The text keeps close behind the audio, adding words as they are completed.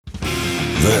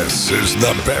This is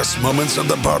the best moments of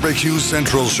the BBQ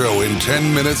Central Show in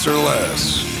 10 minutes or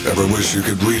less. Ever wish you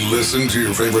could re-listen to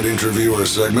your favorite interview or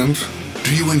segment?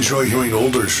 Do you enjoy hearing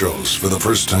older shows for the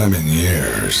first time in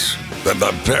years? Then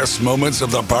the best moments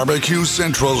of the BBQ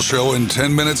Central Show in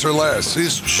 10 minutes or less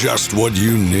is just what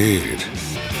you need.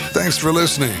 Thanks for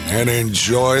listening and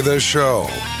enjoy the show.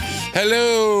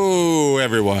 Hello,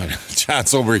 everyone. John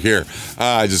Silver here.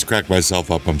 I just cracked myself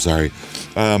up. I'm sorry.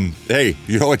 Hey,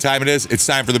 you know what time it is? It's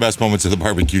time for the best moments of the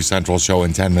BBQ Central Show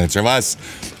in 10 minutes or less.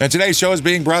 And today's show is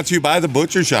being brought to you by The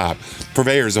Butcher Shop,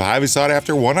 purveyors of highly sought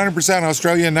after 100%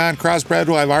 Australian non-crossbred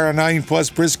live R9 plus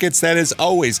briskets that is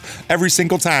always, every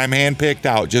single time, hand-picked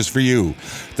out just for you.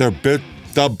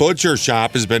 The Butcher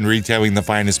Shop has been retailing the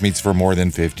finest meats for more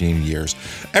than 15 years.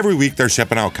 Every week, they're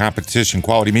shipping out competition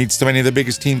quality meats to many of the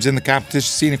biggest teams in the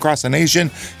competition scene across the nation.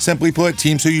 Simply put,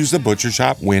 teams who use the Butcher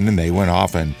Shop win, and they win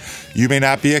often. You may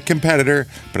not be a competitor,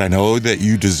 but I know that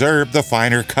you deserve the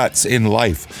finer cuts in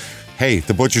life. Hey,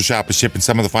 the Butcher Shop is shipping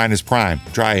some of the finest prime,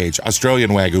 dry-aged,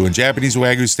 Australian Wagyu, and Japanese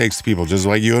Wagyu steaks to people just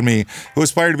like you and me who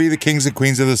aspire to be the kings and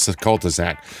queens of the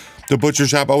cul-de-sac. The Butcher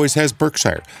Shop always has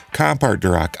Berkshire, Compart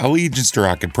Duroc, Allegiance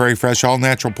Duroc, and Prairie Fresh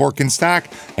all-natural pork in stock.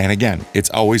 And again, it's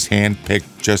always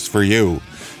hand-picked just for you.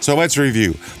 So let's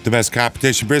review. The best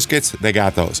competition briskets, they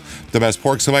got those. The best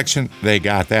pork selection, they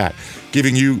got that.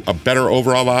 Giving you a better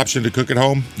overall option to cook at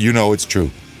home, you know it's true.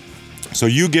 So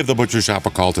you give the Butcher Shop a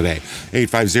call today.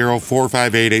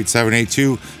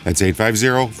 850-458-8782. That's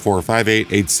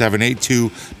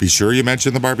 850-458-8782. Be sure you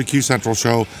mention the BBQ Central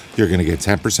Show. You're going to get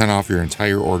 10% off your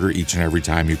entire order each and every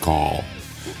time you call.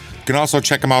 You can also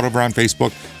check them out over on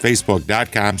Facebook,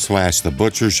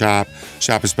 facebook.com/thebutchershop.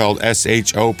 Shop is spelled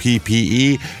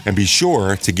SHOPPE. And be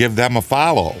sure to give them a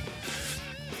follow.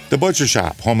 The Butcher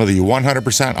Shop, home of the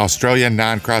 100% Australian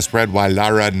non-crossbred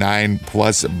Wylara 9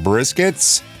 Plus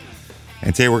briskets.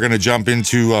 And today we're going to jump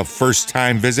into a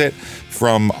first-time visit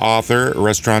from author,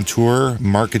 restaurateur,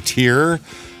 marketeer,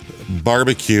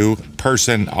 barbecue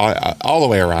person, all the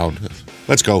way around.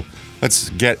 Let's go.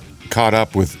 Let's get caught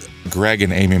up with Greg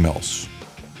and Amy Mills.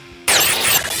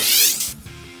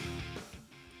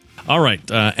 All right.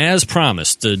 As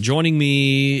promised, joining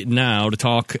me now to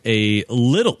talk a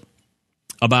little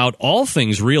about all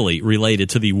things really related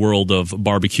to the world of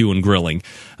barbecue and grilling.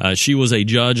 She was a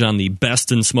judge on the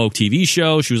Best in Smoke TV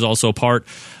show. She was also part,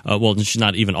 she's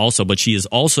not even also, but she is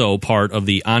also part of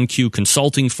the On-Q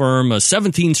consulting firm,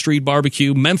 17th Street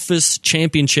Barbecue, Memphis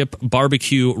Championship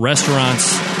Barbecue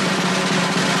Restaurants.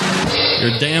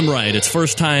 You're damn right. It's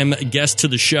first time guest to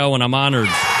the show, and I'm honored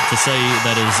to say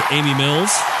that is Amy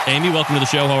Mills. Amy, welcome to the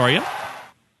show. How are you?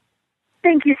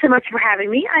 Thank you so much for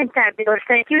having me. I'm fabulous.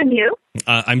 Thank you. And you?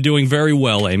 I'm doing very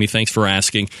well, Amy. Thanks for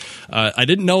asking. I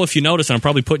didn't know if you noticed, and I'm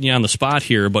probably putting you on the spot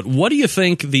here, but what do you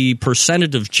think the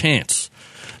percentage of chance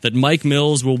that Mike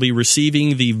Mills will be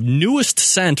receiving the newest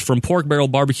scent from Pork Barrel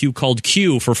Barbecue called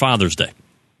Q for Father's Day?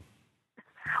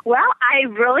 Well, I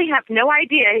really have no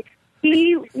idea.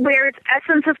 He wears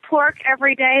Essence of Pork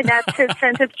every day. That's his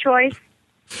scent of choice.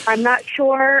 I'm not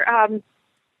sure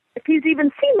if he's even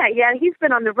seen that yet. He's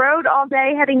been on the road all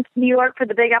day heading to New York for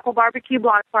the Big Apple Barbecue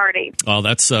Block Party. Oh,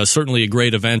 that's certainly a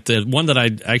great event. One that I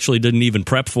actually didn't even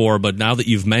prep for, but now that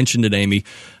you've mentioned it, Amy,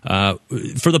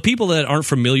 for the people that aren't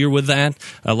familiar with that,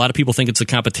 a lot of people think it's a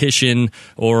competition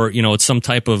or, it's some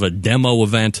type of a demo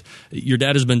event. Your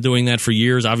dad has been doing that for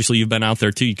years. Obviously, you've been out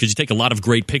there, too, because you take a lot of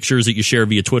great pictures that you share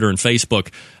via Twitter and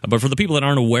Facebook. But for the people that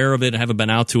aren't aware of it, haven't been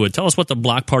out to it, tell us what the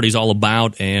block party is all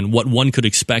about and what one could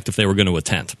expect if they were going to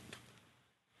attend.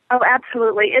 Oh,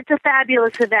 absolutely. It's a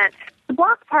fabulous event. The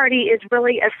Block Party is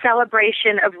really a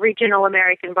celebration of regional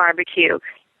American barbecue.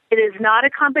 It is not a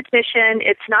competition.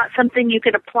 It's not something you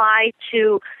can apply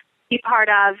to be part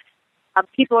of.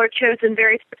 People are chosen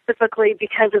very specifically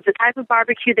because of the type of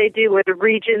barbecue they do or the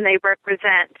region they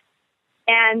represent.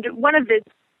 And one of the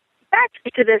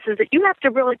factors to this is that you have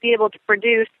to really be able to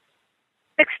produce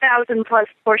 6,000 plus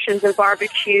portions of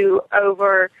barbecue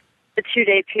over the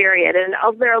 2-day period. And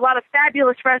there are a lot of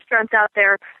fabulous restaurants out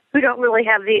there who don't really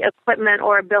have the equipment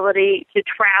or ability to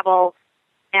travel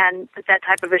and put that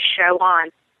type of a show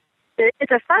on.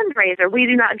 It's a fundraiser. We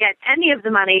do not get any of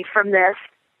the money from this.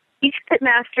 Each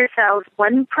pitmaster sells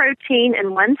one protein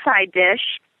and one side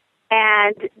dish,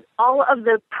 and all of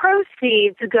the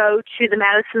proceeds go to the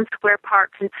Madison Square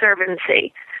Park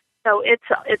Conservancy. So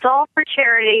it's all for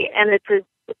charity, and it's a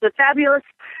fabulous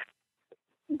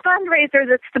fundraiser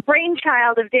that's the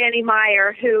brainchild of Danny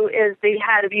Meyer, who is the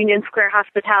head of Union Square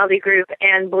Hospitality Group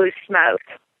and Blue Smoke.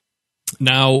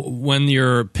 Now, when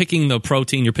you're picking the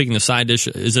protein, you're picking the side dish,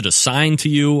 is it assigned to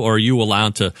you, or are you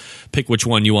allowed to pick which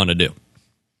one you want to do?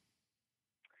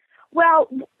 Well,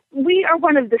 we are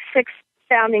one of the 6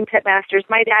 founding pitmasters.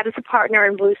 My dad is a partner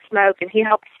in Blue Smoke, and he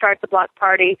helped start the block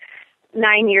party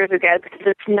 9 years ago. This is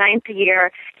its 9th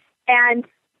year. And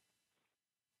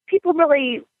people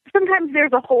really, sometimes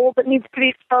there's a hole that needs to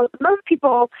be filled. Most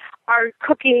people are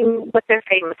cooking what they're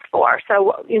famous for.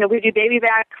 So, we do baby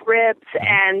back ribs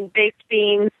and baked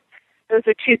beans. Those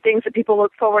are 2 things that people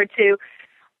look forward to.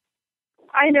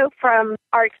 I know from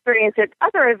our experience at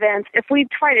other events, if we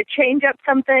try to change up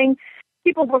something,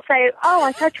 people will say, "Oh,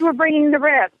 I thought you were bringing the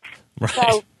ribs." Right.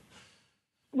 So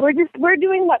we're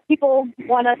doing what people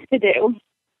want us to do.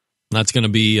 That's going to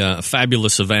be a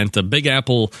fabulous event, a Big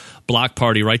Apple block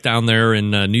party right down there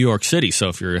in New York City. So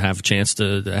if you have a chance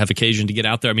to have occasion to get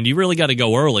out there, I mean, you really got to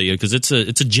go early because it's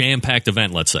a jam-packed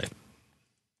event, let's say.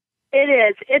 It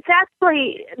is. It's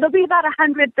actually, there'll be about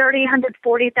 130,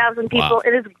 140,000 people.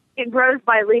 Wow. It grows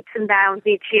by leaps and bounds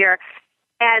each year.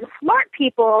 And smart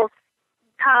people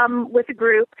come with a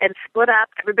group and split up.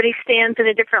 Everybody stands in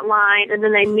a different line, and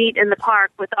then they meet in the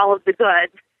park with all of the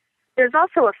goods. There's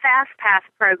also a Fast Pass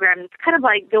program. It's kind of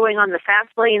like going on the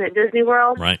fast lane at Disney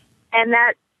World. Right. And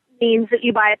that means that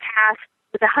you buy a pass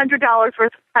with $100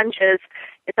 worth of punches.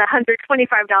 It's $125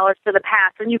 for the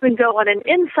pass, and you can go on an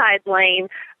inside lane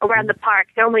around the park.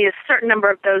 Only a certain number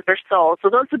of those are sold. So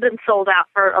those have been sold out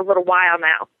for a little while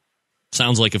now.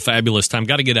 Sounds like a fabulous time.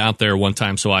 Got to get out there one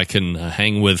time so I can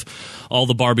hang with all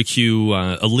the barbecue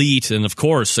elite. And, of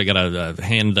course, I got to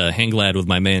hang glad with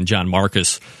my man, John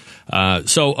Marcus.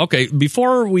 Okay,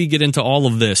 before we get into all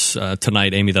of this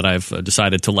tonight, Amy, that I've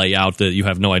decided to lay out that you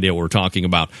have no idea what we're talking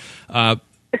about,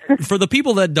 for the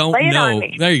people that don't know,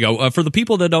 there you go. For the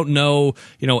people that don't know,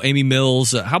 Amy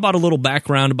Mills, how about a little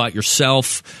background about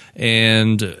yourself?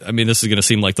 And, I mean, this is going to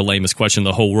seem like the lamest question in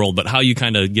the whole world, but how you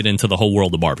kind of get into the whole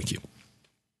world of barbecue.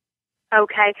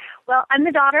 Okay. Well, I'm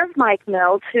the daughter of Mike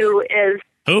Mills, who is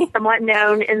somewhat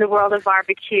known in the world of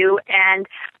barbecue. And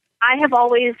I have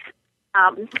always,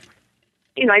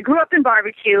 I grew up in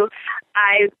barbecue.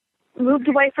 I moved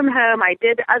away from home. I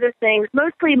did other things,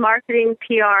 mostly marketing,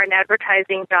 PR, and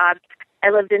advertising jobs. I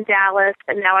lived in Dallas,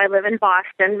 and now I live in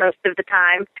Boston most of the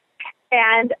time.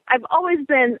 And I've always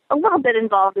been a little bit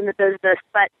involved in the business,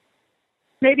 but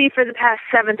maybe for the past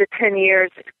 7 to 10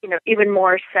 years, even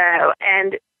more so.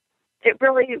 And it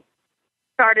really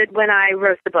started when I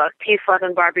wrote the book, Peace, Love,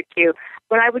 and Barbecue.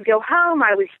 When I would go home,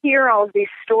 I would hear all of these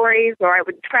stories, or I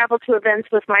would travel to events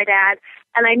with my dad,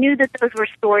 and I knew that those were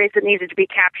stories that needed to be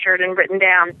captured and written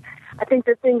down. I think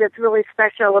the thing that's really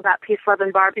special about Peace, Love,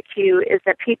 and Barbecue is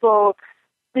that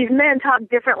these men talk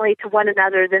differently to one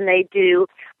another than they do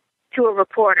to a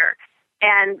reporter.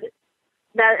 And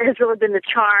that has really been the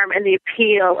charm and the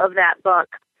appeal of that book.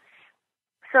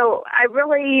 So I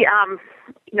really,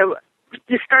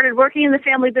 just started working in the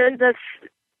family business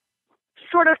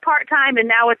sort of part-time, and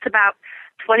now it's about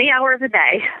 20 hours a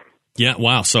day. Yeah,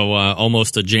 wow. So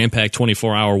almost a jam-packed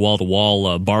 24-hour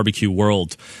wall-to-wall barbecue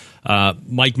world.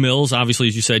 Mike Mills, obviously,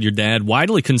 as you said, your dad,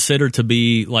 widely considered to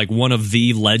be like one of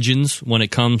the legends when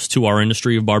it comes to our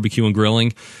industry of barbecue and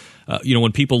grilling.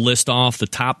 When people list off the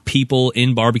top people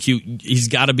in barbecue, he's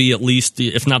got to be at least,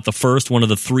 if not the first, one of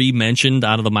the 3 mentioned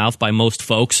out of the mouth by most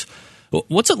folks.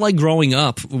 What's it like growing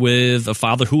up with a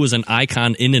father who is an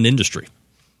icon in an industry?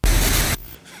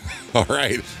 All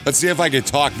right, let's see if I can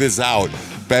talk this out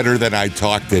better than I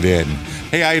talked it in.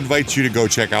 Hey, I invite you to go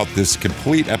check out this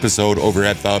complete episode over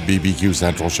at the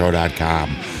BBQCentralShow.com.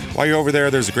 While you're over there,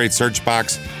 there's a great search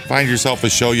box. Find yourself a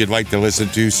show you'd like to listen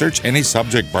to. Search any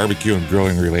subject barbecue and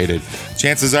grilling related.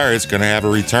 Chances are it's going to have a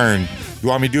return. You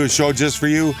want me to do a show just for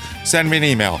you? Send me an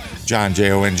email, John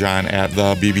at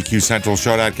the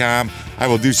BBQCentralShow.com. I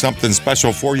will do something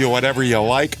special for you, whatever you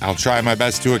like. I'll try my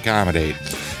best to accommodate.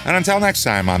 And until next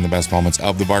time on the best moments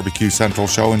of the Barbecue Central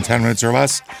Show in 10 minutes or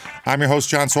less, I'm your host,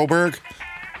 John Solberg.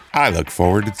 I look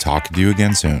forward to talking to you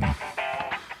again soon.